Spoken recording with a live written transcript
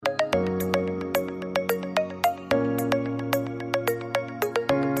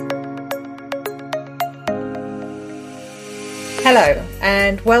Hello,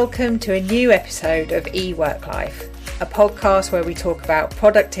 and welcome to a new episode of eWork Life, a podcast where we talk about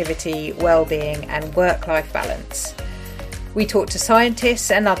productivity, well-being and work-life balance. We talk to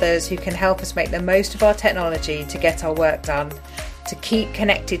scientists and others who can help us make the most of our technology to get our work done, to keep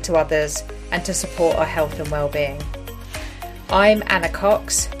connected to others and to support our health and well-being. I'm Anna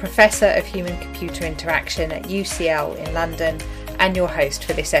Cox, Professor of Human-Computer Interaction at UCL in London and your host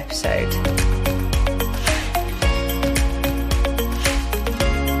for this episode.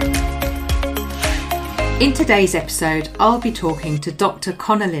 In today's episode, I'll be talking to Dr.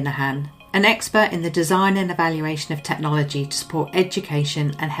 Conor Linehan, an expert in the design and evaluation of technology to support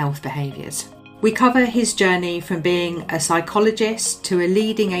education and health behaviours. We cover his journey from being a psychologist to a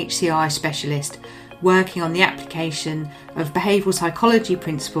leading HCI specialist working on the application of behavioural psychology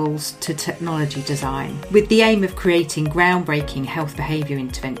principles to technology design, with the aim of creating groundbreaking health behaviour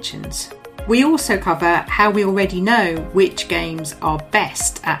interventions. We also cover how we already know which games are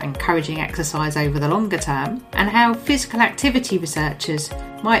best at encouraging exercise over the longer term, and how physical activity researchers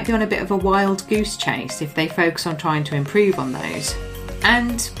might be on a bit of a wild goose chase if they focus on trying to improve on those.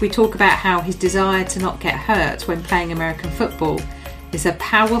 And we talk about how his desire to not get hurt when playing American football is a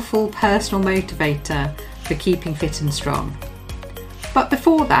powerful personal motivator for keeping fit and strong. But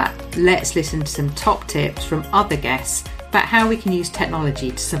before that, let's listen to some top tips from other guests about how we can use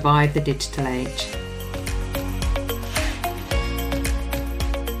technology to survive the digital age.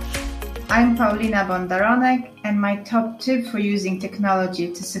 I'm Paulina Bondaronek, and my top tip for using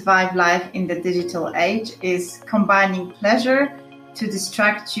technology to survive life in the digital age is combining pleasure to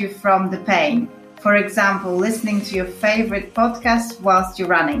distract you from the pain. For example, listening to your favorite podcast whilst you're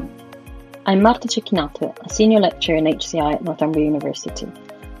running. I'm Marta Cecchinato, a senior lecturer in HCI at Northumbria University.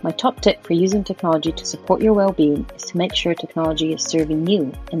 My top tip for using technology to support your well-being is to make sure technology is serving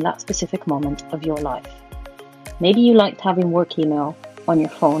you in that specific moment of your life. Maybe you liked having work email on your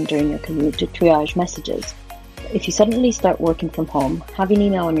phone during your commute to triage messages. But if you suddenly start working from home, having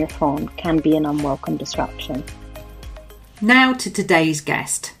email on your phone can be an unwelcome distraction. Now to today's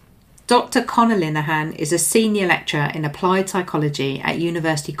guest. Dr. Conor Linehan is a senior lecturer in applied psychology at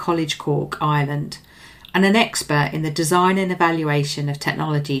University College Cork, Ireland, and an expert in the design and evaluation of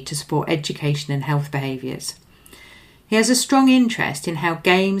technology to support education and health behaviours. He has a strong interest in how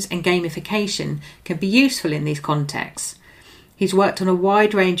games and gamification can be useful in these contexts. He's worked on a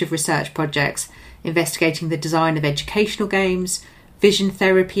wide range of research projects investigating the design of educational games, vision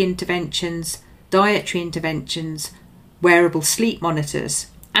therapy interventions, dietary interventions, wearable sleep monitors,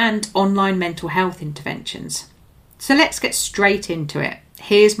 and online mental health interventions. So let's get straight into it.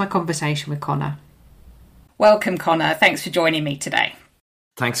 Here's my conversation with Conor. Welcome, Conor. Thanks for joining me today.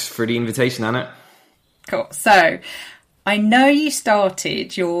 Thanks for the invitation, Anna. Cool. So, I know you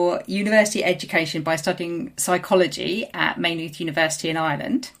started your university education by studying psychology at Maynooth University in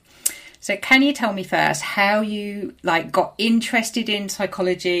Ireland. So, can you tell me first how you got interested in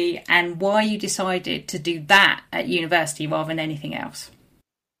psychology and why you decided to do that at university rather than anything else?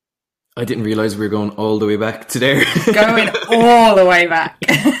 I didn't realise we were going all the way back to there. Going all the way back.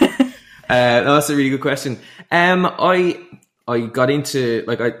 No, that's a really good question. I got into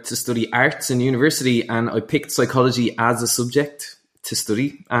to study arts in university, and I picked psychology as a subject to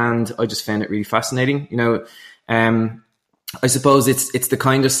study, and I just found it really fascinating. I suppose it's the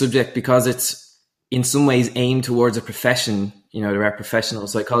kind of subject because it's in some ways aimed towards a profession. There are professional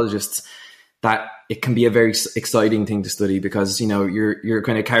psychologists that it can be a very exciting thing to study because you're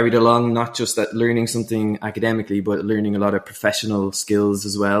kind of carried along not just at learning something academically, but learning a lot of professional skills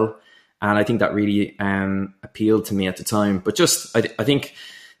as well. And I think that really appealed to me at the time. But I think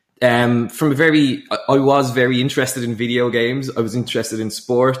I was very interested in video games. I was interested in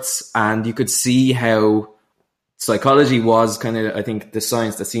sports, and you could see how psychology was kind of, I think, the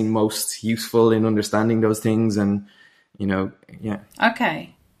science that seemed most useful in understanding those things. And, yeah.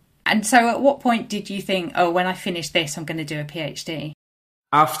 Okay. And so at what point did you think, when I finish this, I'm going to do a PhD?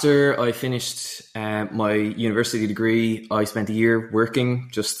 After I finished my university degree, I spent a year working,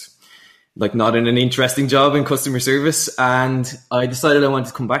 just not in an interesting job in customer service. And I decided I wanted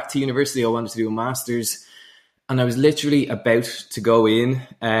to come back to university. I wanted to do a master's. And I was literally about to go in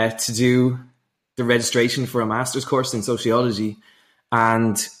to do the registration for a master's course in sociology.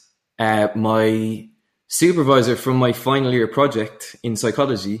 And my supervisor from my final year project in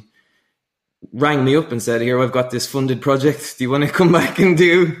psychology rang me up and said, "Here, I've got this funded project. Do you want to come back and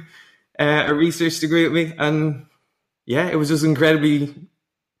do a research degree with me?" And yeah, it was just incredibly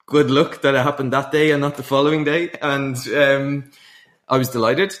good luck that it happened that day and not the following day. And I was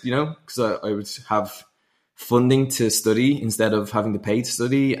delighted, because I would have funding to study instead of having to pay to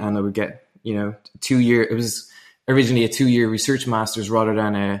study, and I would get 2 year. It was originally a 2-year research master's rather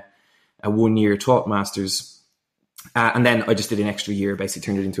than a 1-year taught master's. And then I just did an extra year, basically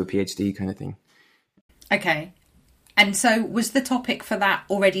turned it into a PhD kind of thing. Okay. And so was the topic for that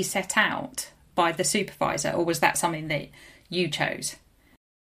already set out by the supervisor, or was that something that you chose?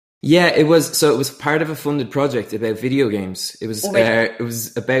 Yeah, it was. So it was part of a funded project about video games. It was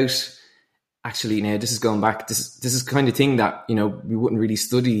about, actually, now this is going back, this is kind of thing that, you know, we wouldn't really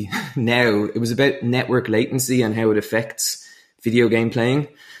study now. It was about network latency and how it affects video game playing.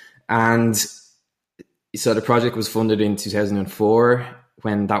 And so the project was funded in 2004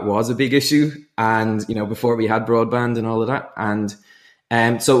 when that was a big issue, and, you know, before we had broadband and all of that.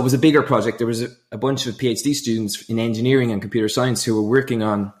 And so it was a bigger project. There was a bunch of PhD students in engineering and computer science who were working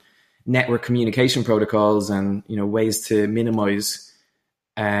on network communication protocols and, you know, ways to minimize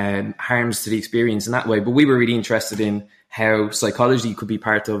harms to the experience in that way. But we were really interested in how psychology could be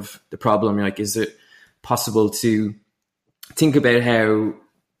part of the problem. Like, is it possible to think about how,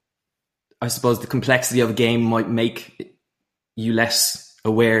 I suppose, the complexity of a game might make you less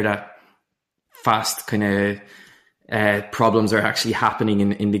aware that fast kind of problems are actually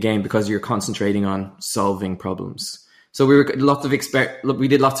happening in the game because you're concentrating on solving problems. So we did lots of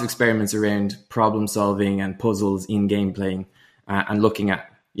experiments around problem solving and puzzles in game playing, and looking at,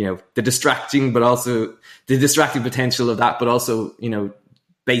 you know, the distracting potential of that, but also, you know,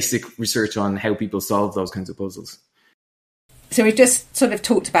 basic research on how people solve those kinds of puzzles. So we've just sort of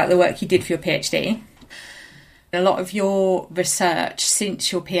talked about the work you did for your PhD. A lot of your research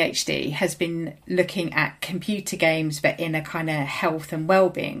since your PhD has been looking at computer games, but in a kind of health and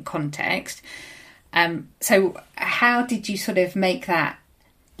well-being context. So how did you sort of make that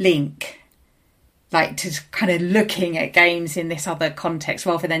link, like to kind of looking at games in this other context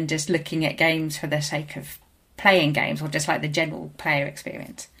rather than just looking at games for the sake of playing games, or just like the general player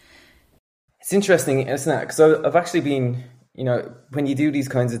experience? It's interesting, isn't it? Because I've actually been, you know, when you do these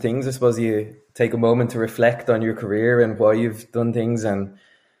kinds of things, I suppose you take a moment to reflect on your career and why you've done things. And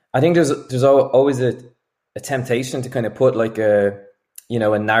I think there's always a temptation to kind of put like a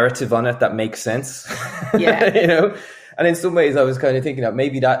narrative on it that makes sense. Yeah. You know, and in some ways I was kind of thinking that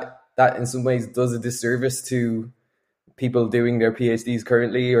maybe that in some ways does a disservice to people doing their PhDs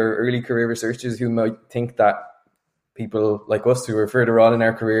currently, or early career researchers who might think that people like us who are further on in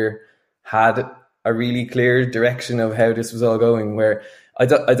our career had a really clear direction of how this was all going, where I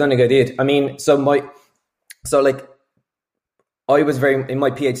don't think I did. I mean, I was in my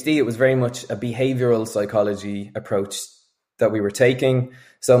PhD, it was very much a behavioral psychology approach that we were taking.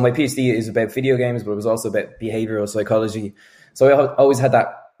 So my PhD is about video games, but it was also about behavioral psychology. So I always had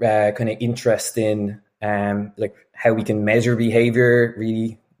that kind of interest in like how we can measure behavior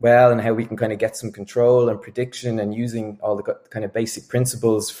really well, and how we can kind of get some control and prediction, and using all the kind of basic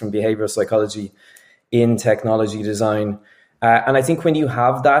principles from behavioral psychology in technology design. And I think when you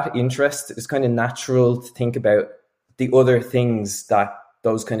have that interest, it's kind of natural to think about the other things that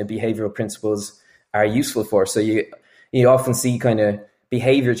those kind of behavioral principles are useful for. So you often see kind of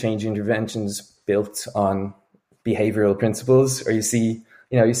behavior change interventions built on behavioral principles, or you see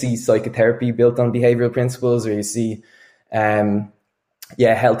psychotherapy built on behavioral principles, or you see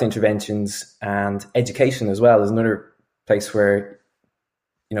health interventions, and education as well is another place where,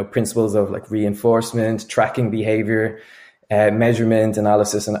 you know, principles of like reinforcement, tracking behavior, measurement,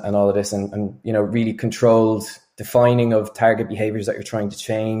 analysis, and all of this, and you know, really controlled defining of target behaviors that you're trying to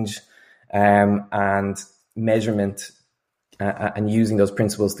change, and measurement, and using those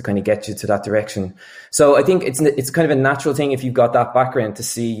principles to kind of get you to that direction. So I think it's kind of a natural thing, if you've got that background, to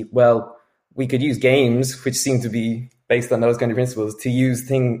see, well, we could use games, which seem to be based on those kind of principles, to use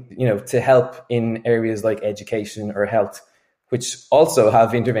to help in areas like education or health, which also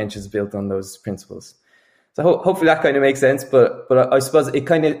have interventions built on those principles. So hopefully that kind of makes sense, but I suppose it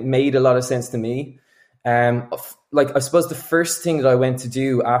kind of made a lot of sense to me. I suppose the first thing that I went to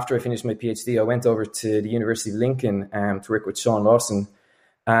do after I finished my PhD, I went over to the University of Lincoln to work with Sean Lawson,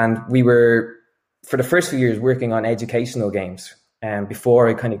 and we were, for the first few years, working on educational games, before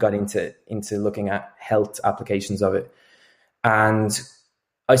I kind of got into looking at health applications of it. And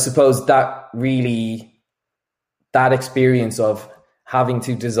I suppose that experience of having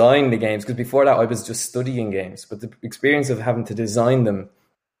to design the games, because before that I was just studying games, but the experience of having to design them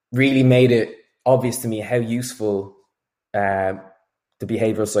really made it obvious to me how useful the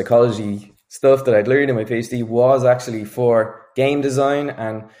behavioral psychology stuff that I'd learned in my PhD was actually for game design,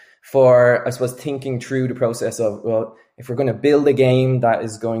 and for, I suppose, thinking through the process of, well, if we're going to build a game that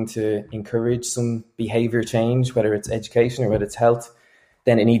is going to encourage some behavior change, whether it's education or whether it's health,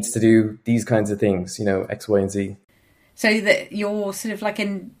 then it needs to do these kinds of things, you know, X, Y, and Z. So that your sort of like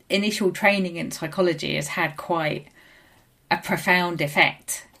an initial training in psychology has had quite a profound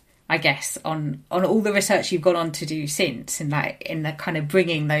effect, I guess, on all the research you've gone on to do since, in the kind of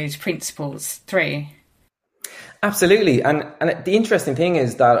bringing those principles through. Absolutely. And the interesting thing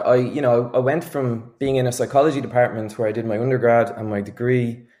is that I went from being in a psychology department where I did my undergrad and my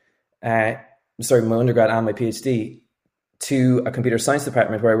degree, my undergrad and my PhD, to a computer science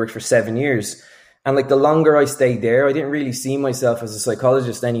department where I worked for 7 years. And like the longer I stayed there, I didn't really see myself as a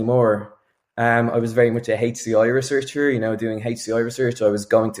psychologist anymore. I was very much a HCI researcher, doing HCI research. I was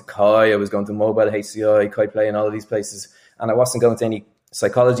going to CHI, I was going to Mobile HCI, CHI Play, and all of these places. And I wasn't going to any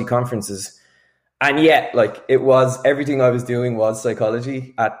psychology conferences. And yet, like, it was, everything I was doing was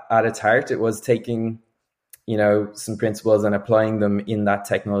psychology at its heart. It was taking, some principles and applying them in that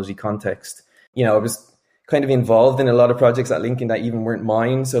technology context. I was kind of involved in a lot of projects at Lincoln that even weren't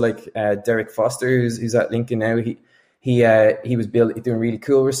mine. So like Derek Foster, who's at Lincoln now, he was doing really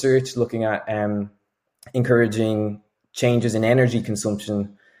cool research looking at encouraging changes in energy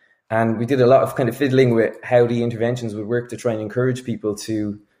consumption. And we did a lot of kind of fiddling with how the interventions would work to try and encourage people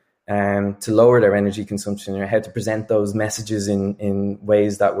to lower their energy consumption, or how to present those messages in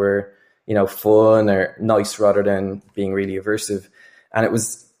ways that were, fun or nice rather than being really aversive. And it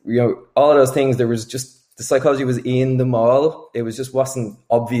was, all of those things, there was just, the psychology was in them all. It just wasn't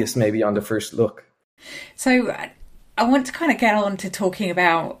obvious maybe on the first look. So I want to kind of get on to talking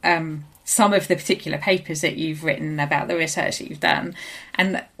about some of the particular papers that you've written about the research that you've done.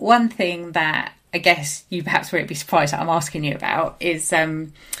 And one thing that I guess you perhaps won't be surprised that I'm asking you about is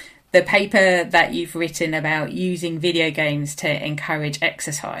the paper that you've written about using video games to encourage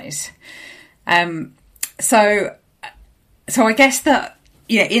exercise. So I guess that,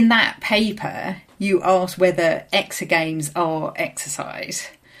 in that paper, you asked whether exergames are exercise.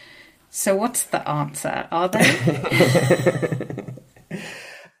 So what's the answer? Are they?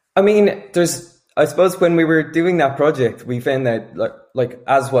 I mean, I suppose when we were doing that project, we found that like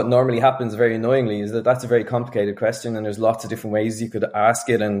as what normally happens very annoyingly is that's a very complicated question, and there's lots of different ways you could ask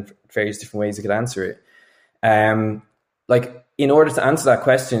it and various different ways you could answer it. Like in order to answer that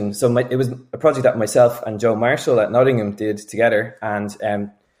question, it was a project that myself and Joe Marshall at Nottingham did together,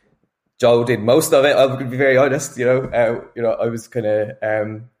 and Joe did most of it. I'll be very honest. I was kind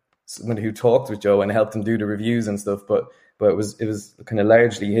of someone who talked with Joe and helped him do the reviews and stuff, but it was kind of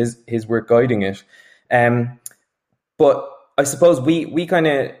largely his work guiding it. But I suppose we kind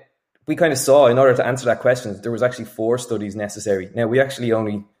of saw, in order to answer that question, there was actually 4 studies necessary. Now we actually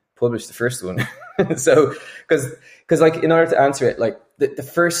only published the first one, so because like in order to answer it, like the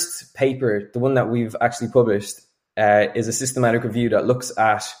first paper, the one that we've actually published, is a systematic review that looks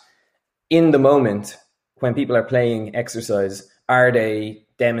at, in the moment when people are playing exercise, are they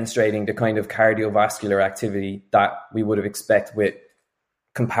demonstrating the kind of cardiovascular activity that we would have expected with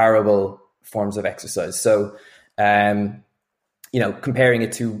comparable forms of exercise? So, comparing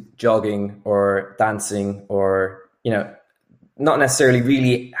it to jogging or dancing or, not necessarily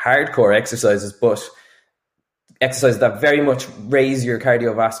really hardcore exercises, but exercises that very much raise your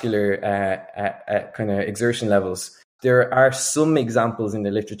cardiovascular kind of exertion levels. There are some examples in the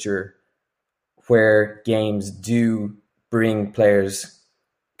literature where games do bring players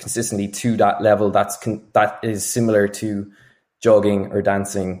consistently to that level that is similar to jogging or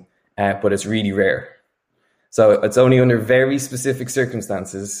dancing, but it's really rare. So it's only under very specific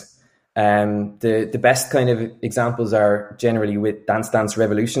circumstances. The best kind of examples are generally with Dance Dance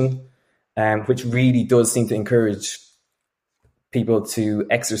Revolution, which really does seem to encourage people to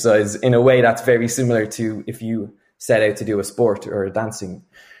exercise in a way that's very similar to if you set out to do a sport or dancing,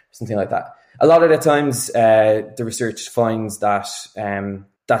 something like that. A lot of the times, the research finds that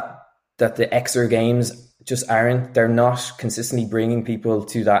that the exergames just they're not consistently bringing people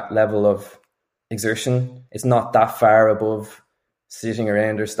to that level of exertion. It's not that far above sitting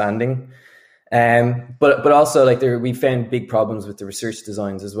around or standing. But also, like, we found big problems with the research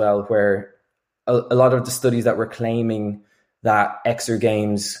designs as well, where a lot of the studies that were claiming that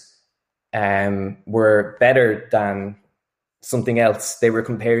exergames were better than something else, they were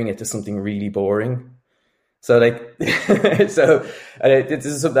comparing it to something really boring. So this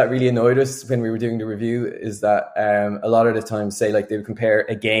is something that really annoyed us when we were doing the review, is that a lot of the time, say, like, they would compare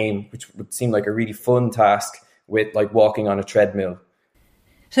a game, which would seem like a really fun task, with like walking on a treadmill.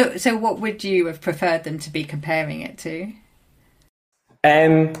 So what would you have preferred them to be comparing it to?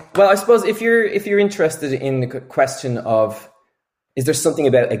 Well, I suppose if you're interested in the question of, is there something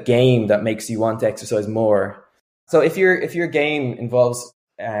about a game that makes you want to exercise more? So if your game involves,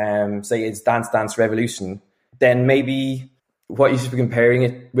 say it's Dance Dance Revolution, then maybe what you should be comparing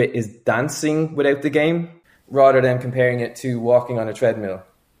it with is dancing without the game. rather than comparing it to walking on a treadmill.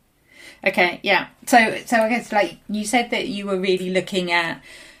 Okay, yeah. So I guess, like, you said that you were really looking at,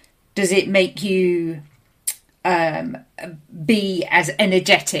 does it make you be as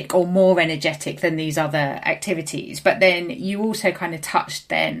energetic or more energetic than these other activities? But then you also kind of touched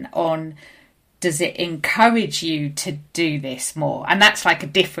then on, does it encourage you to do this more? And that's like a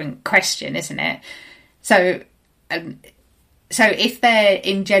different question, isn't it? So if they're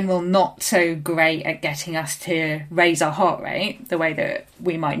in general not so great at getting us to raise our heart rate the way that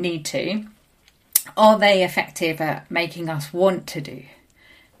we might need to, are they effective at making us want to do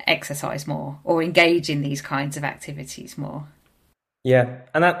exercise more or engage in these kinds of activities more? Yeah,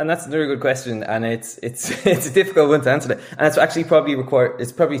 and that's another good question, and it's a difficult one to answer. And it's actually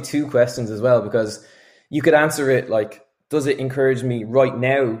it's probably two questions as well, because you could answer it like, does it encourage me right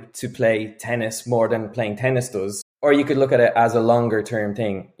now to play tennis more than playing tennis does? Or you could look at it as a longer term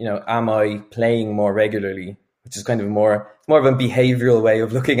thing. You know, am I playing more regularly? Which is kind of more of a behavioral way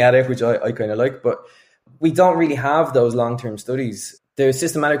of looking at it, which I kind of like. But we don't really have those long term studies. The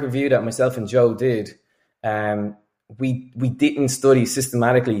systematic review that myself and Joe did, we didn't study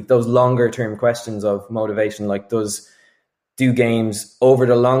systematically those longer term questions of motivation, like do games over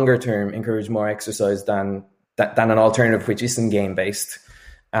the longer term encourage more exercise than an alternative which isn't game based,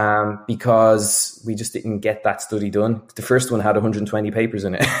 because we just didn't get that study done. The first one had 120 papers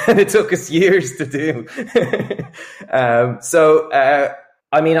in it and it took us years to do.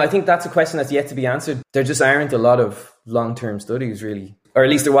 I mean, I think that's a question that's yet to be answered. There just aren't a lot of long-term studies, really, or at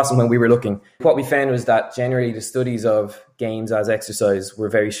least there wasn't when we were looking. What we found was that generally the studies of games as exercise were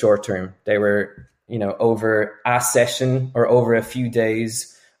very short-term. They were, you know, over a session or over a few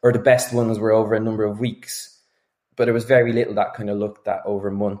days, or the best ones were over a number of weeks. But there was very little that kind of looked at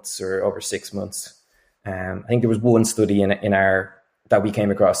over months or over 6 months. I think there was one study that we came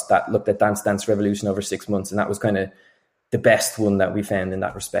across that looked at Dance Dance Revolution over 6 months, and that was kind of the best one that we found in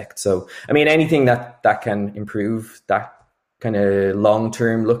that respect. So, I mean, anything that can improve that kind of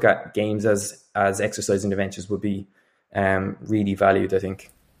long-term look at games as exercise interventions would be really valued, I think.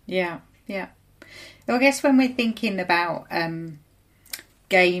 Yeah. Well, I guess when we're thinking about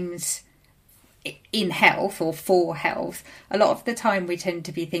games in health or for health, a lot of the time we tend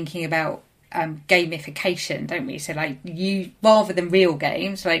to be thinking about gamification, don't we? So like, you, rather than real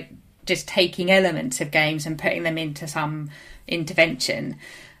games, like just taking elements of games and putting them into some intervention.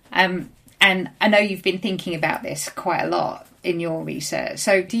 And I know you've been thinking about this quite a lot in your research.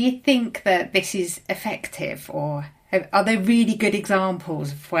 So do you think that this is effective, or are there really good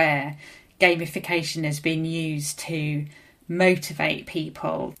examples of where gamification has been used to motivate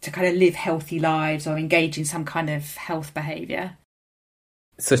people to kind of live healthy lives or engage in some kind of health behaviour?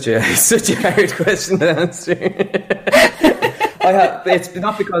 Such a hard question to answer. It's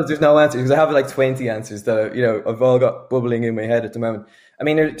not because there's no answer, because I have like 20 answers that, you know, I've all got bubbling in my head at the moment. I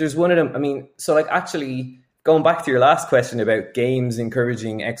mean, there's one of them. I mean, so like, actually going back to your last question about games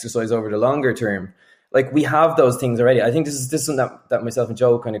encouraging exercise over the longer term, like, we have those things already. I think this is something that myself and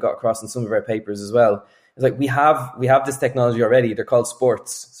Joe kind of got across in some of our papers as well. It's like, we have this technology already. They're called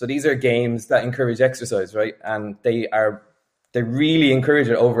sports. So these are games that encourage exercise, right? And they really encourage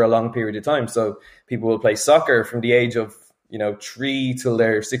it over a long period of time. So people will play soccer from the age of, 3 till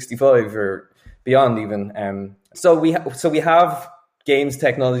they're 65 or beyond even. So we have games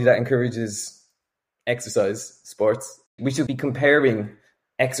technology that encourages exercise, sports. We should be comparing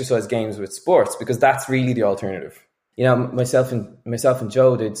exercise games with sports, because that's really the alternative. Myself and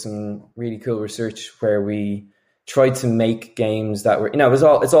Joe did some really cool research where we tried to make games that were,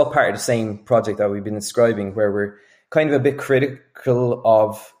 it's all part of the same project that we've been describing, where we're kind of a bit critical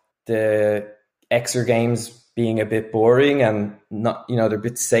of the exer games being a bit boring and not, they're a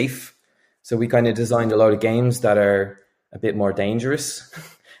bit safe. So we kind of designed a lot of games that are a bit more dangerous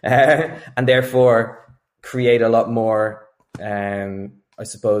and therefore create a lot more, I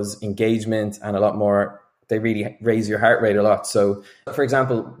suppose, engagement, and a lot more, they really raise your heart rate a lot. So, for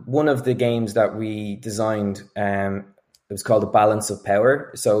example, one of the games that we designed, it was called The Balance of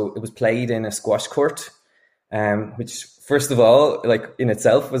Power. So it was played in a squash court, which, first of all, like in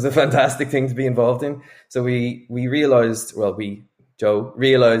itself, was a fantastic thing to be involved in. So we realized, Joe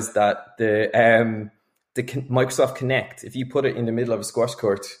realized that the Microsoft Kinect, if you put it in the middle of a squash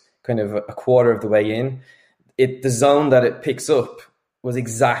court, kind of a quarter of the way in, the zone that it picks up was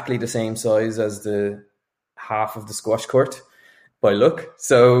exactly the same size as the half of the squash court by look.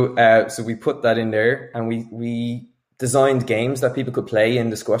 So we put that in there, and we designed games that people could play in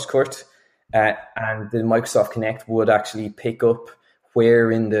the squash court, and the Microsoft Kinect would actually pick up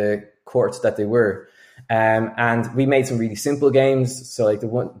where in the court that they were. And we made some really simple games. So like the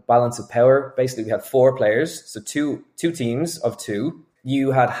one balance of power, basically we had 4 players. So two teams of 2.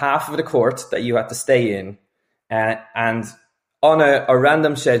 You had half of the court that you had to stay in. And on a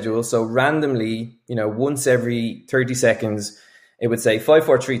random schedule, so randomly, once every 30 seconds, it would say 5,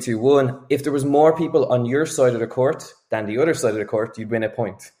 4, 3, 2, 1. If there was more people on your side of the court than the other side of the court, you'd win a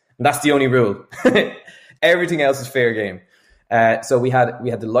point. And that's the only rule. Everything else is fair game. So we had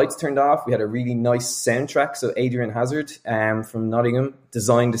the lights turned off. We had a really nice soundtrack. So Adrian Hazard from Nottingham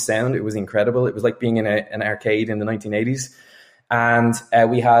designed the sound. It was incredible. It was like being in an arcade in the 1980s. And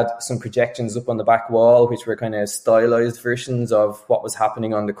we had some projections up on the back wall, which were kind of stylized versions of what was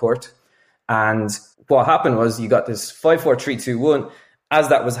happening on the court. And what happened was you got this 5, 4, 3, 2, 1. As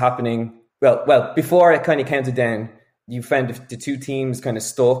that was happening, well, before it kind of counted down, you found the 2 teams kind of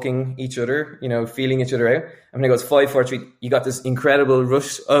stalking each other, feeling each other out. And when it goes 5, 4, 3, you got this incredible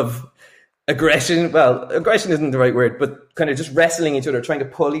rush of aggression. Well, aggression isn't the right word, but kind of just wrestling each other, trying to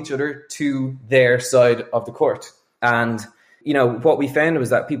pull each other to their side of the court. And, what we found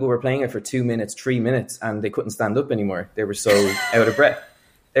was that people were playing it for 2 minutes, 3 minutes, and they couldn't stand up anymore. They were so out of breath.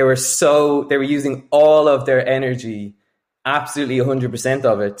 They were using all of their energy, absolutely 100%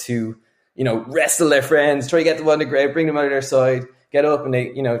 of it to, wrestle their friends, try to get them on the ground, bring them out of their side, get up and they,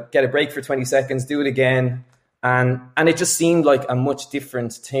 get a break for 20 seconds, do it again. And it just seemed like a much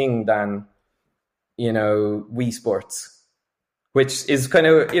different thing than, Wii Sports, which is kind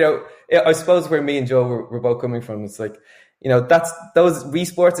of, I suppose where me and Joe were both coming from. It's like, those Wii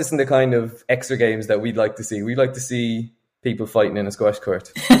Sports isn't the kind of extra games that we'd like to see. We'd like to see people fighting in a squash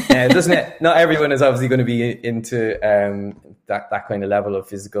court. Doesn't it? Not everyone is obviously going to be into that kind of level of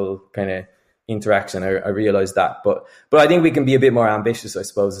physical kind of interaction. I realize that, but I think we can be a bit more ambitious, I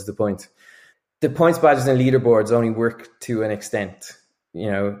suppose, is the point. The points badges and leaderboards only work to an extent.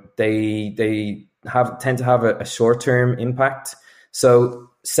 They tend to have a short-term impact. So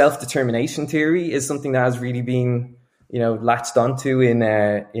self-determination theory is something that has really been latched onto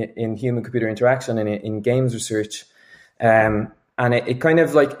in human computer interaction and in games research. And it kind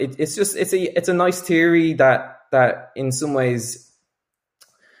of like it's a nice theory that in some ways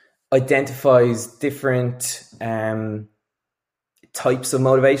identifies different types of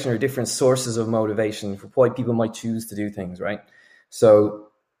motivation or different sources of motivation for why people might choose to do things, right? So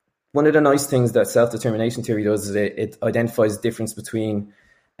one of the nice things that self-determination theory does is it identifies the difference between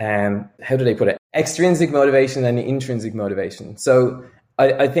how do they put it? Extrinsic motivation and intrinsic motivation. So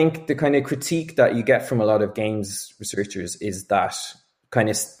I think the kind of critique that you get from a lot of games researchers is that kind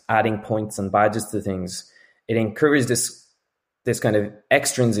of adding points and badges to things, it encourages this kind of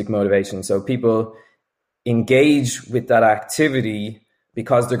extrinsic motivation. So people engage with that activity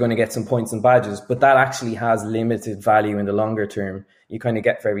because they're going to get some points and badges, but that actually has limited value in the longer term. You kind of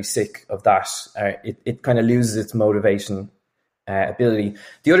get very sick of that. It kind of loses its motivation ability.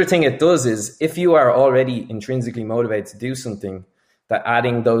 The other thing it does is if you are already intrinsically motivated to do something, that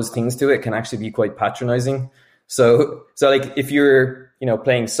adding those things to it can actually be quite patronizing. So like if you're,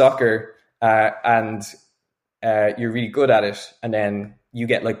 playing soccer and you're really good at it, and then you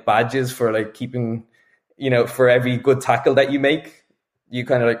get like badges for like keeping, for every good tackle that you make, you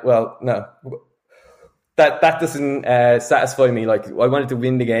kind of like, well, no, that doesn't satisfy me. Like I wanted to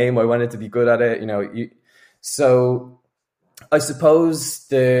win the game. I wanted to be good at it, So I suppose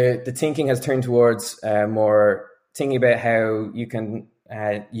the thinking has turned towards more thinking about how you can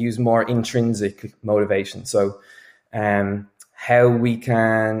use more intrinsic motivation. So how we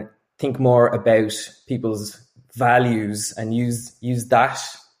can think more about people's values and use that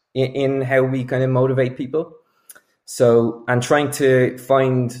in how we kind of motivate people. So, and trying to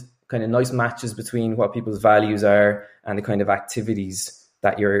find kind of nice matches between what people's values are and the kind of activities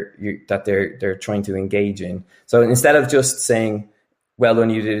that they're trying to engage in. So instead of just saying, well done,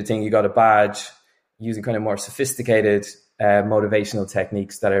 you did a thing, you got a badge, using kind of more sophisticated motivational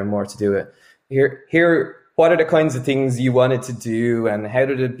techniques that are more to do it. Here, what are the kinds of things you wanted to do, and how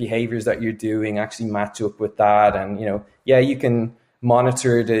do the behaviors that you're doing actually match up with that? And you can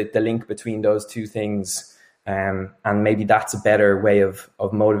monitor the link between those two things, and maybe that's a better way of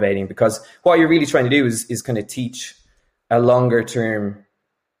motivating, because what you're really trying to do is kind of teach a longer term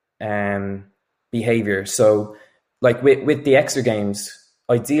behavior. So like with the extra games,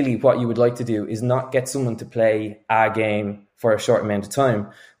 ideally what you would like to do is not get someone to play a game for a short amount of time,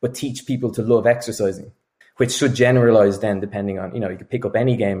 but teach people to love exercising, which should generalize then depending on, you could pick up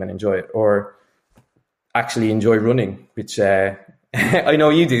any game and enjoy it, or actually enjoy running, which I know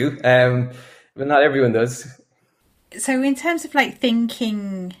you do, but not everyone does. So in terms of like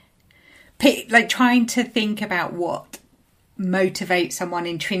thinking, like trying to think about what motivate someone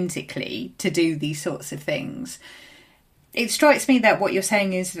intrinsically to do these sorts of things. It strikes me that what you're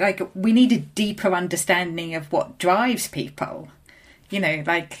saying is like we need a deeper understanding of what drives people. You know,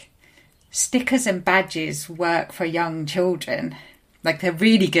 like stickers and badges work for young children. Like they're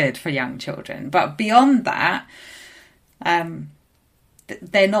really good for young children. But beyond that,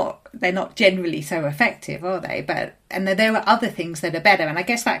 they're not generally so effective, are they? And there are other things that are better. And I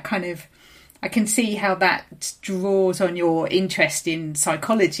guess that kind of, I can see how that draws on your interest in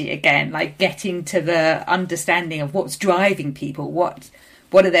psychology again, like getting to the understanding of what's driving people, what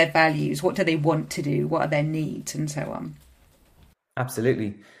are their values, what do they want to do, what are their needs, and so on.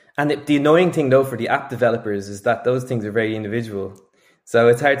 Absolutely. And the annoying thing, though, for the app developers is that those things are very individual. So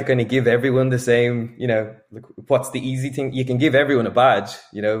it's hard to kind of give everyone the same, you know, like what's the easy thing? You can give everyone a badge,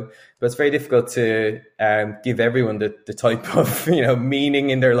 you know, but it's very difficult to give everyone the type of, you know,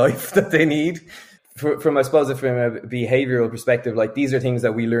 meaning in their life that they need. From a behavioral perspective, like these are things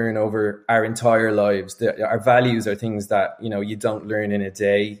that we learn over our entire lives. Our values are things that, you know, you don't learn in a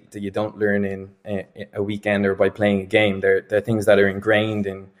day, that you don't learn in a weekend or by playing a game. They're things that are ingrained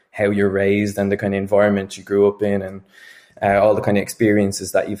in how you're raised and the kind of environment you grew up in and all the kind of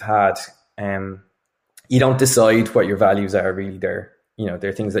experiences that you've had. You don't decide what your values are really.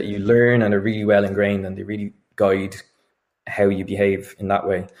 They're things that you learn and are really well ingrained, and they really guide how you behave in that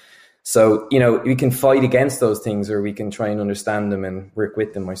way. So, you know, we can fight against those things, or we can try and understand them and work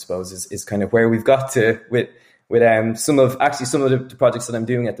with them, I suppose, is kind of where we've got to with some of the projects that I'm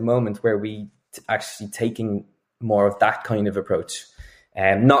doing at the moment, where we actually taking more of that kind of approach.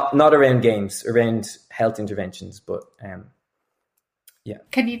 Not around games, around health interventions, but yeah.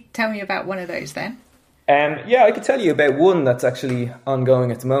 Can you tell me about one of those then? Yeah, I could tell you about one that's actually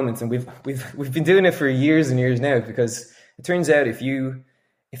ongoing at the moment, and we've been doing it for years and years now, because it turns out if you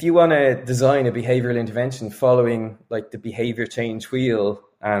want to design a behavioral intervention following like the behavior change wheel,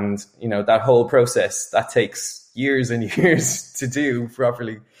 and you know that whole process, that takes years and years to do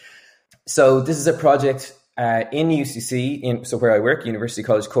properly. So this is a project in UCC, so where I work, University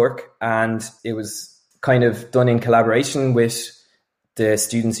College Cork, and it was kind of done in collaboration with the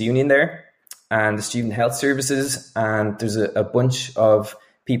Students' Union there and the Student Health Services, and there's a bunch of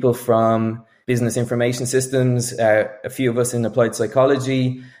people from business information systems, a few of us in applied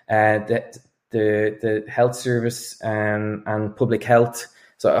psychology, the health service and public health.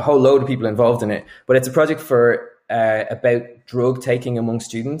 So a whole load of people involved in it. But it's a project for about drug taking among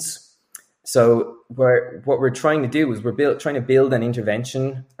students. So what we're trying to do is trying to build an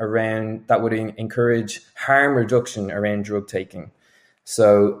intervention around that would encourage harm reduction around drug taking.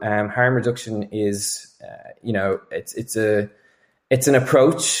 So harm reduction is, it's an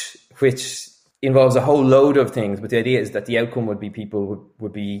approach which involves a whole load of things, but the idea is that the outcome would be people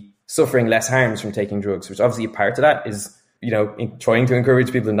would be suffering less harms from taking drugs, which obviously a part of that is, trying to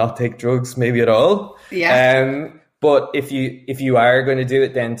encourage people to not take drugs maybe at all. Yeah. But if you are going to do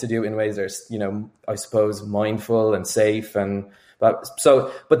it, then to do it in ways that are, I suppose, mindful and safe. But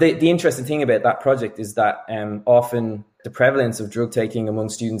the interesting thing about that project is that often the prevalence of drug taking among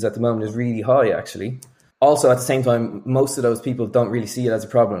students at the moment is really high, actually. Also, at the same time, most of those people don't really see it as a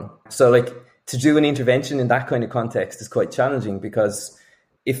problem. So, like, to do an intervention in that kind of context is quite challenging, because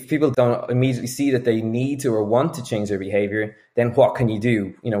if people don't immediately see that they need to or want to change their behavior, then what can you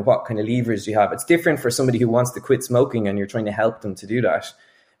do? What kind of levers do you have? It's different for somebody who wants to quit smoking and you're trying to help them to do that.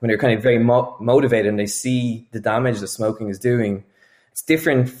 When they're kind of very motivated and they see the damage that smoking is doing, it's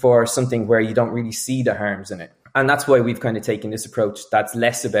different for something where you don't really see the harms in it. And that's why we've kind of taken this approach that's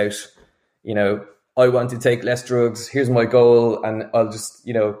less about, I want to take less drugs, here's my goal, and I'll just,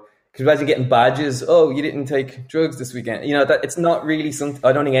 because imagine getting badges, oh, you didn't take drugs this weekend. That it's not really something,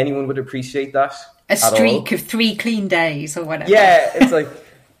 I don't think anyone would appreciate that. A streak of 3 clean days or whatever. Yeah, it's like,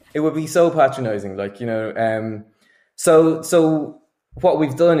 it would be so patronizing, So what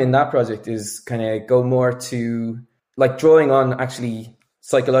we've done in that project is kind of go more to like drawing on actually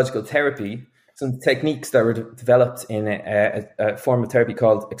psychological therapy, some techniques that were developed in a form of therapy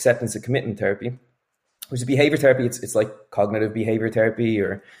called acceptance and commitment therapy, which is behavior therapy. It's like cognitive behavior therapy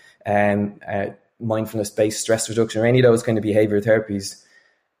or mindfulness-based stress reduction, or any of those kind of behavior therapies,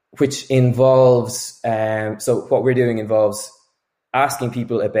 which involves, so what we're doing involves asking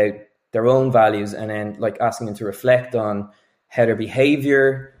people about their own values, and then like asking them to reflect on how their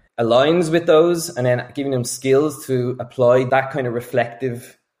behavior aligns with those, and then giving them skills to apply that kind of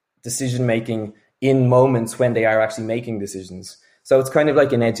reflective decision making in moments when they are actually making decisions. So it's kind of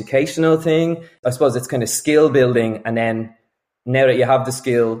like an educational thing. I suppose it's kind of skill building, and then now that you have the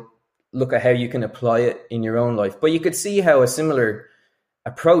skill, look at how you can apply it in your own life. But you could see how a similar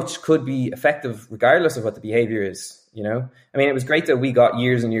approach could be effective regardless of what the behavior is, you know? I mean, it was great that we got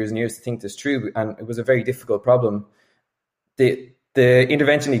years and years and years to think this through, and it was a very difficult problem. The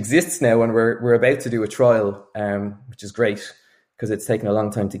intervention exists now, and we're about to do a trial, which is great because it's taken a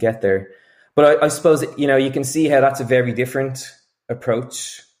long time to get there. But I suppose, you know, you can see how that's a very different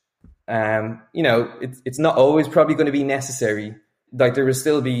approach. You know, it's not always probably going to be necessary. Like, there will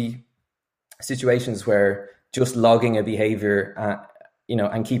still be situations where just logging a behavior, you know,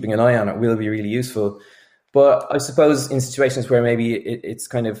 and keeping an eye on it will be really useful. But I suppose in situations where maybe it's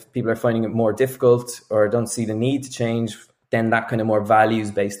kind of people are finding it more difficult or don't see the need to change, then that kind of more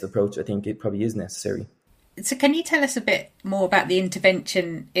values-based approach, I think it probably is necessary. So can you tell us a bit more about the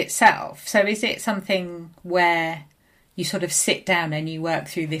intervention itself? So is it something where you sort of sit down and you work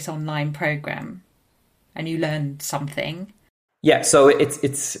through this online program and you learn something? Yeah, so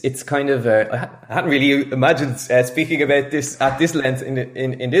it's kind of I hadn't really imagined speaking about this at this length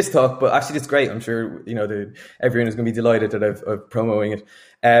in this talk, but actually it's great. I'm sure, you know, everyone is going to be delighted that I'm promoting it.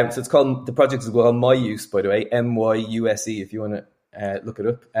 So it's called, the project is called MyUse, by the way, MYUSE, if you want to look it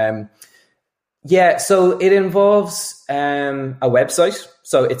up. Yeah, so it involves a website.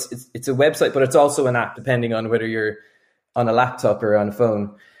 So it's a website, but it's also an app, depending on whether you're on a laptop or on a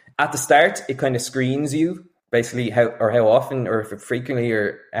phone. At the start, it kind of screens you, basically how often or if frequently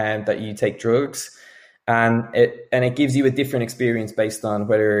or that you take drugs, and it gives you a different experience based on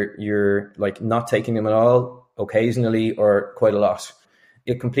whether you're like not taking them at all, occasionally, or quite a lot.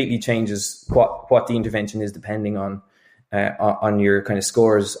 It completely changes what the intervention is depending on your kind of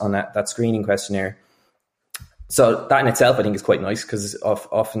scores on that screening questionnaire. So that in itself, I think, is quite nice, because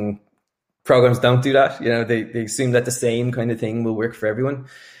often programs don't do that. You know, they assume that the same kind of thing will work for everyone.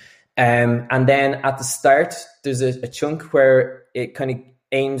 And then at the start, there's a chunk where it kind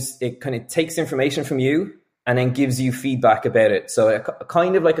of takes information from you and then gives you feedback about it. So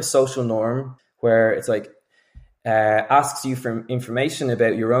kind of like a social norm, where it's like asks you for information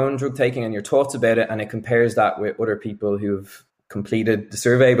about your own drug taking and your thoughts about it, and it compares that with other people who've completed the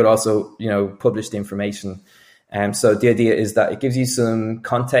survey, but also, you know, published information. So the idea is that it gives you some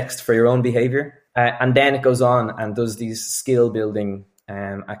context for your own behavior, and then it goes on and does these skill building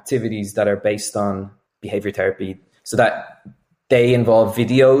activities that are based on behavior therapy, so that they involve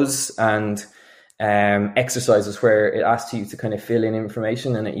videos and exercises where it asks you to kind of fill in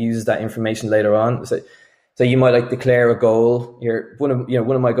information, and it uses that information later on. So you might like declare a goal. One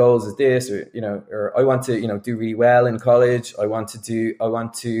of my goals is this, or I want to, do really well in college. I want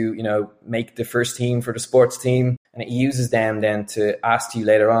to, make the first team for the sports team, and it uses them then to ask you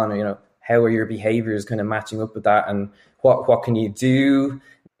later on, how are your behaviors kind of matching up with that, and what can you do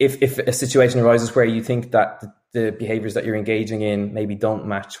if a situation arises where you think that the behaviors that you're engaging in maybe don't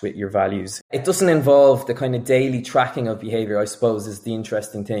match with your values. It doesn't involve the kind of daily tracking of behavior, I suppose, is the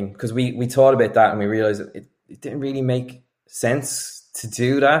interesting thing, because we thought about that and we realized it didn't really make sense to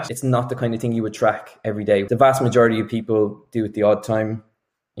do that. It's not the kind of thing you would track every day. The vast majority of people do it the odd time,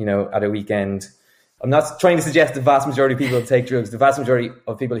 at a weekend. I'm not trying to suggest the vast majority of people take drugs. The vast majority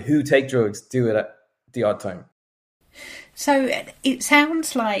of people who take drugs do it at the odd time. So it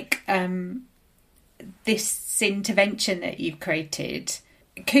sounds like this intervention that you've created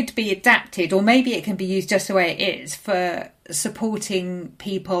could be adapted, or maybe it can be used just the way it is, for supporting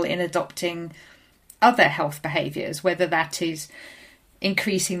people in adopting other health behaviours, whether that is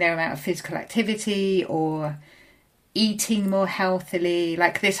increasing their amount of physical activity or eating more healthily.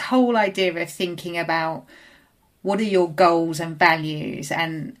 Like this whole idea of thinking about what are your goals and values,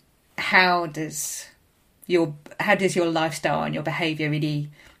 and how does your lifestyle and your behaviour really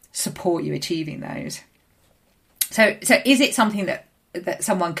support you achieving those. So is it something that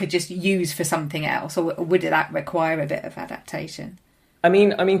someone could just use for something else, or would that require a bit of adaptation? I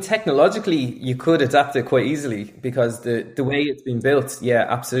mean, technologically, you could adapt it quite easily, because the way it's been built, yeah,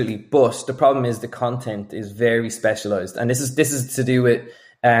 absolutely. But the problem is the content is very specialized, and this is to do with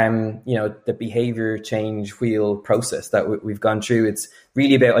the behavior change wheel process that we've gone through. It's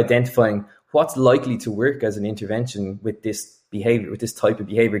really about identifying what's likely to work as an intervention with this behavior, with this type of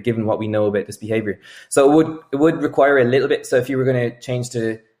behavior, given what we know about this behavior. So it would require a little bit. So if you were going to change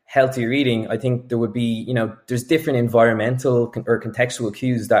to healthier eating, I think there would be, there's different environmental or contextual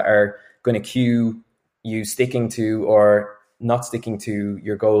cues that are going to cue you sticking to or not sticking to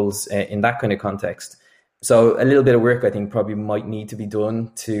your goals in that kind of context. So a little bit of work, I think, probably might need to be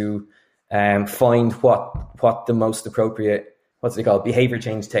done to find what the most appropriate, what's it called, behavior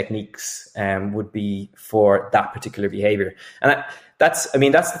change techniques would be for that particular behavior. And that's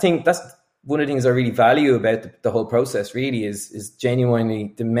the thing. That's one of the things I really value about the whole process. Really, is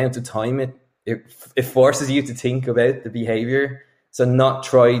genuinely the amount of time it forces you to think about the behavior So not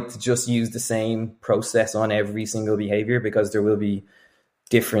try to just use the same process on every single behavior, because there will be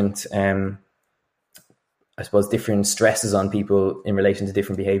different, different stresses on people in relation to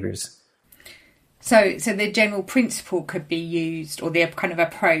different behaviors. So the general principle could be used, or the kind of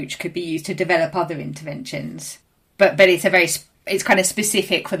approach could be used to develop other interventions, but it's kind of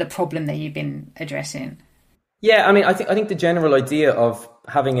specific for the problem that you've been addressing. Yeah, I mean, I think the general idea of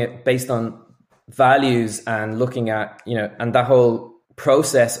having it based on values and looking at, and that whole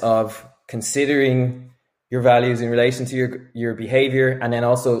process of considering your values in relation to your behavior, and then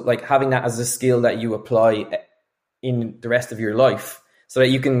also like having that as a skill that you apply in the rest of your life, so that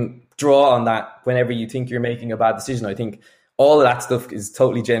you can draw on that whenever you think you're making a bad decision. I think all of that stuff is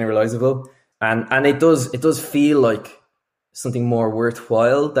totally generalizable, and it does feel like something more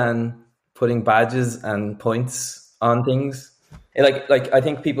worthwhile than putting badges and points on things. Like I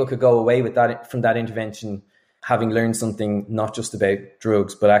think people could go away with that from that intervention having learned something not just about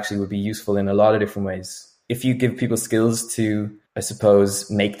drugs, but actually would be useful in a lot of different ways. If you give people skills to, I suppose,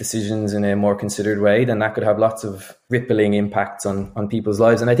 make decisions in a more considered way, then that could have lots of rippling impacts on people's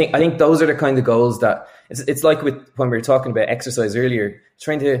lives. And I think those are the kind of goals that it's like with when we were talking about exercise earlier,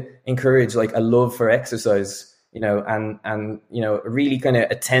 trying to encourage like a love for exercise, and really kind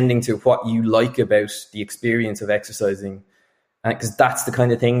of attending to what you like about the experience of exercising, because that's the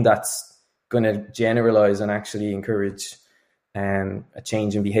kind of thing that's going to generalize and actually encourage a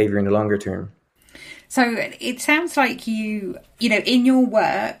change in behavior in the longer term. So it sounds like you in your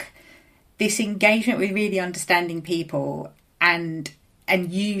work, this engagement with really understanding people and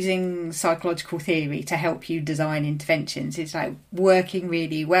using psychological theory to help you design interventions is like working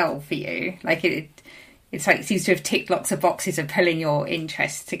really well for you. Like it's like it seems to have ticked lots of boxes of pulling your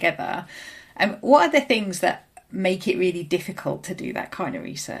interests together. What are the things that make it really difficult to do that kind of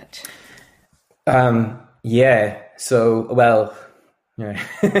research? Lots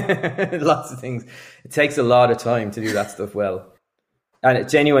of things. It takes a lot of time to do that stuff well. And it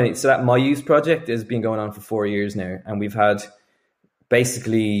genuinely, so that My Youth project has been going on for 4 years now, and we've had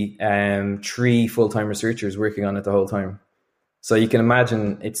basically 3 full-time researchers working on it the whole time. So you can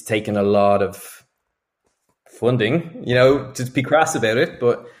imagine it's taken a lot of funding, to be crass about it,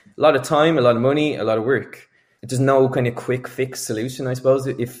 but a lot of time, a lot of money, a lot of work. There's no kind of quick fix solution, I suppose,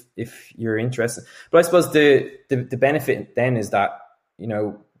 if you're interested. But I suppose the benefit then is that,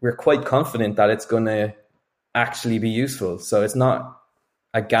 we're quite confident that it's going to actually be useful. So it's not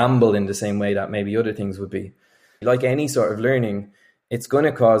a gamble in the same way that maybe other things would be. Like any sort of learning, it's going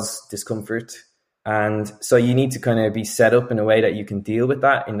to cause discomfort. And so you need to kind of be set up in a way that you can deal with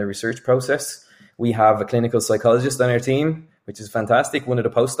that in the research process. We have a clinical psychologist on our team, which is fantastic. One of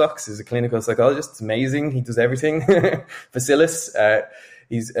the postdocs is a clinical psychologist. It's amazing. He does everything. Vasilis,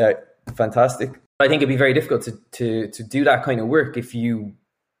 he's fantastic. I think it'd be very difficult to do that kind of work if you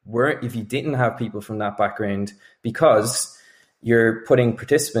didn't have people from that background, because you're putting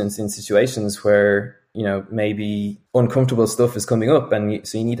participants in situations where, maybe uncomfortable stuff is coming up, and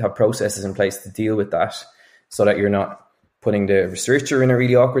so you need to have processes in place to deal with that, so that you're not putting the researcher in a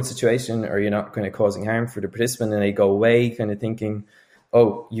really awkward situation, or you're not kind of causing harm for the participant and they go away kind of thinking,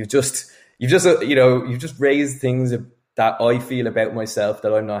 oh, you've just raised things that I feel about myself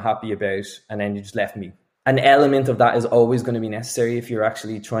that I'm not happy about, and then you just left me. An element of that is always going to be necessary if you're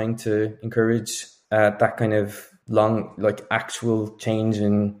actually trying to encourage that kind of actual change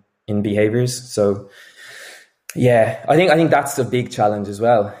in behaviors. So yeah, I think that's a big challenge as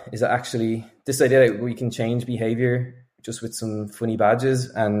well, is that actually this idea that we can change behavior just with some funny badges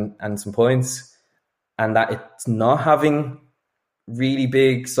and some points, and that it's not having really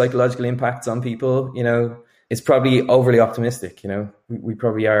big psychological impacts on people, it's probably overly optimistic. We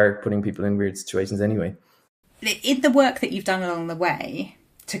probably are putting people in weird situations anyway. In the work that you've done along the way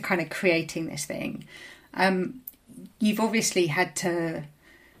to kind of creating this thing, you've obviously had to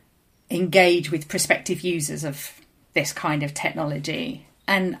engage with prospective users of this kind of technology.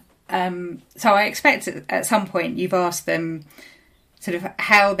 And so I expect at some point you've asked them sort of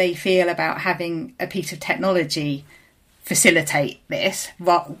how they feel about having a piece of technology facilitate this,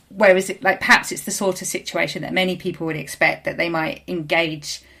 whereas perhaps it's the sort of situation that many people would expect that they might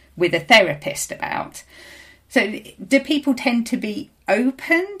engage with a therapist about. So do people tend to be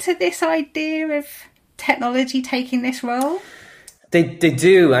open to this idea of technology taking this role? They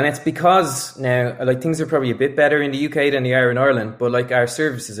do, and it's because now things are probably a bit better in the UK than they are in Ireland, but our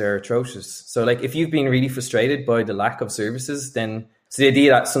services are atrocious. So if you've been really frustrated by the lack of services, then it's the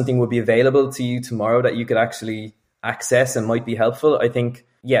idea that something would be available to you tomorrow that you could actually access and might be helpful. I think,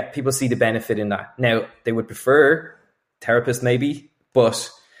 people see the benefit in that. Now, they would prefer therapists maybe, but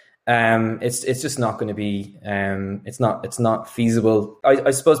It's just not going to be, it's not feasible.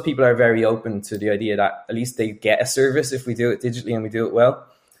 I suppose people are very open to the idea that at least they get a service if we do it digitally and we do it well.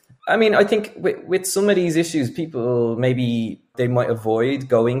 I mean, I think with some of these issues, people maybe they might avoid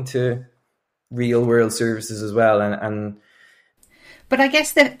going to real world services as well. But I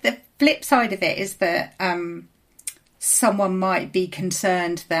guess the flip side of it is that someone might be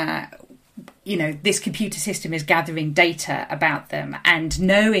concerned that, you know, this computer system is gathering data about them and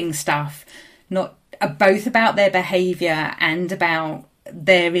knowing stuff, not both about their behaviour and about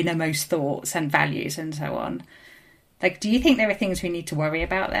their innermost thoughts and values and so on. Like, do you think there are things we need to worry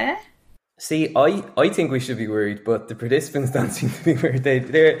about there? See, I think we should be worried, but the participants don't seem to be worried.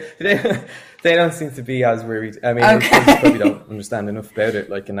 They don't seem to be as worried. I mean, okay. They probably don't understand enough about it,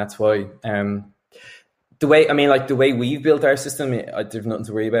 like, and that's why. The way we've built our system, there's nothing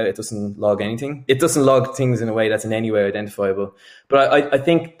to worry about. It doesn't log anything. It doesn't log things in a way that's in any way identifiable. But I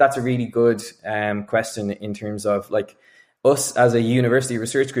think that's a really good question in terms of, like, us as a university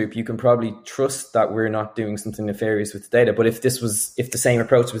research group. You can probably trust that we're not doing something nefarious with the data. But if the same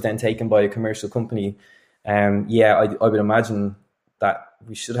approach was then taken by a commercial company, I would imagine that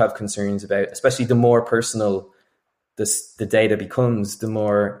we should have concerns about, especially the more personal the data becomes, the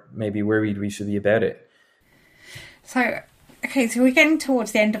more maybe worried we should be about it. So we're getting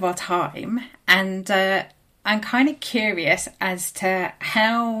towards the end of our time, and I'm kind of curious as to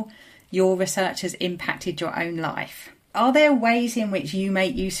how your research has impacted your own life. Are there ways in which you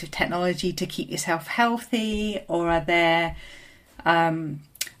make use of technology to keep yourself healthy, or are there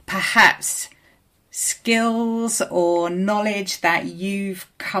perhaps skills or knowledge that you've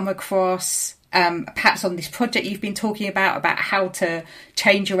come across, perhaps on this project you've been talking about how to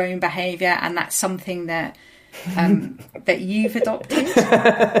change your own behaviour, and that's something that that you've adopted? Or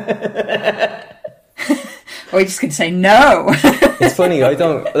are you just going to say no? It's funny, I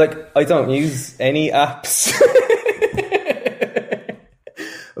don't use any apps.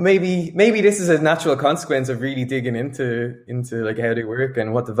 Maybe this is a natural consequence of really digging into like how they work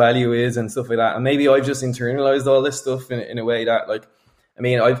and what the value is and stuff like that. And maybe I've just internalized all this stuff in a way that, like, I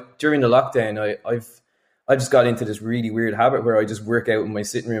mean, during the lockdown, I just got into this really weird habit where I just work out in my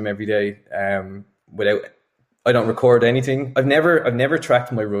sitting room every day, I don't record anything. I've never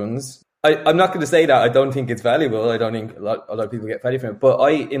tracked my runs. I'm not going to say that I don't think it's valuable. I don't think a lot of people get value from it. But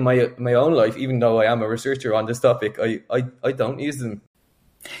in my own life, even though I am a researcher on this topic, I don't use them.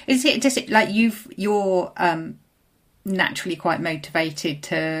 Is it just like you're naturally quite motivated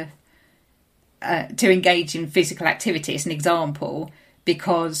to engage in physical activity as an example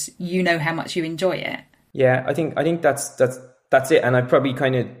because you know how much you enjoy it? Yeah, I think that's it. And I'm probably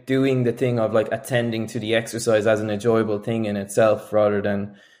kind of doing the thing of, like, attending to the exercise as an enjoyable thing in itself rather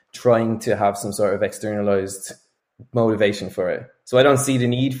than trying to have some sort of externalized motivation for it. So I don't see the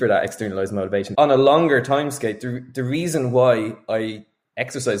need for that externalized motivation. On a longer timescale, the reason why I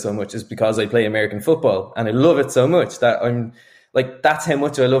exercise so much is because I play American football and I love it so much that I'm like, that's how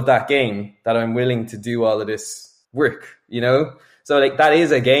much I love that game that I'm willing to do all of this work, you know? So, like, that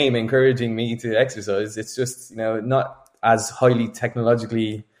is a game encouraging me to exercise. It's just, you know, not as highly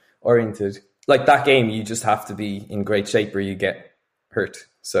technologically oriented. Like, that game, you just have to be in great shape or you get hurt.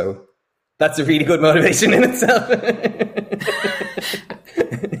 So that's a really good motivation in itself.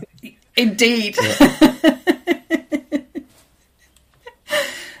 Indeed. Yeah.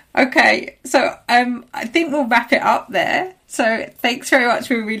 Okay, so I think we'll wrap it up there. So thanks very much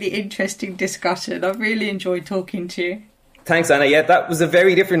for a really interesting discussion. I've really enjoyed talking to you. Thanks, Anna. Yeah, that was a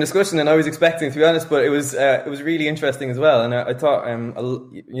very different discussion than I was expecting, to be honest. But it was really interesting as well. And I thought,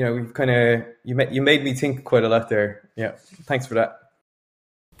 you know, you made me think quite a lot there. Yeah, thanks for that.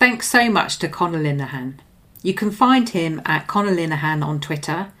 Thanks so much to Conor Linehan. You can find him at Conor Linehan on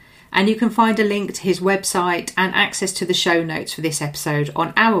Twitter, and you can find a link to his website and access to the show notes for this episode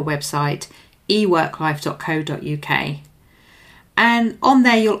on our website, eworklife.co.uk. And on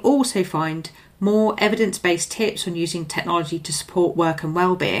there you'll also find more evidence-based tips on using technology to support work and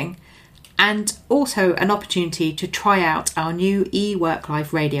well-being, and also an opportunity to try out our new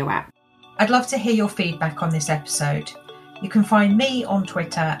eWorkLife radio app. I'd love to hear your feedback on this episode. You can find me on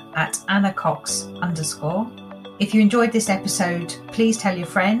Twitter at AnnaCox_. If you enjoyed this episode, please tell your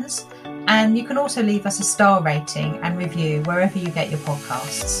friends, and you can also leave us a star rating and review wherever you get your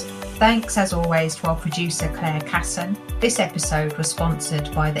podcasts. Thanks, as always, to our producer Claire Casson. This episode was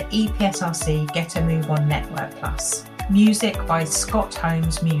sponsored by the EPSRC Get a Move On Network Plus. Music by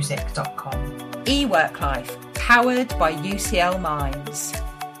ScottHolmesMusic.com. eWorkLife, powered by UCL Minds.